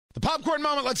Popcorn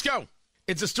moment, let's go.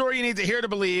 It's a story you need to hear to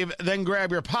believe, then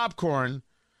grab your popcorn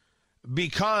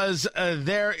because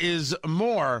there is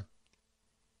more.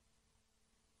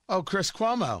 Oh, Chris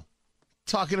Cuomo,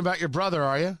 talking about your brother,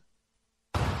 are you?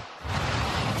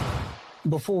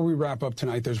 Before we wrap up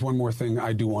tonight, there's one more thing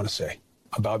I do want to say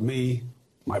about me,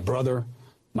 my brother,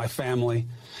 my family,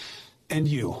 and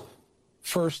you.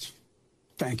 First,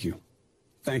 thank you.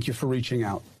 Thank you for reaching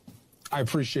out. I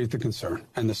appreciate the concern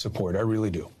and the support. I really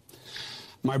do.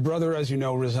 My brother, as you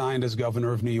know, resigned as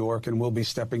governor of New York and will be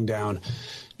stepping down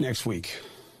next week.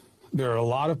 There are a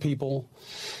lot of people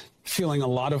feeling a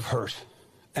lot of hurt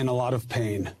and a lot of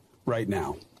pain right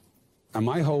now. And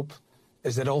my hope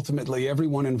is that ultimately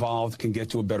everyone involved can get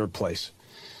to a better place,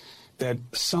 that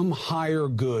some higher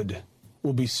good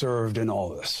will be served in all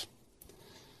this.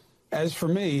 As for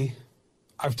me,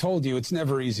 I've told you it's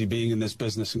never easy being in this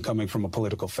business and coming from a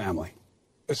political family,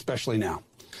 especially now.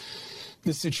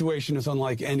 This situation is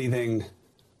unlike anything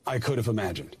I could have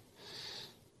imagined.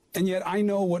 And yet I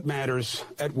know what matters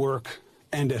at work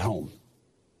and at home.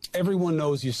 Everyone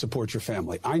knows you support your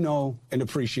family. I know and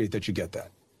appreciate that you get that.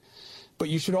 But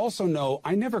you should also know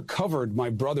I never covered my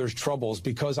brother's troubles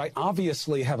because I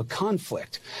obviously have a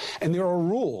conflict. And there are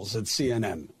rules at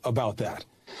CNN about that.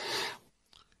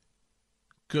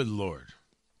 Good Lord.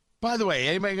 By the way,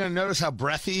 anybody going to notice how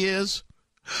breathy he is?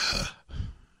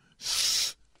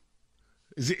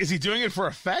 Is he doing it for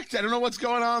effect? I don't know what's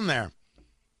going on there.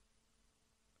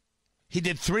 He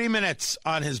did 3 minutes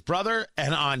on his brother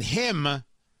and on him,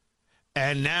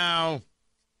 and now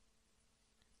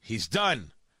he's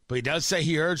done. But he does say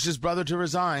he urged his brother to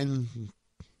resign.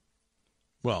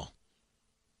 Well,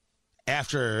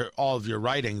 after all of your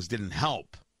writings didn't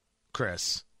help,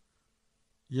 Chris,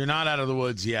 you're not out of the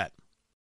woods yet.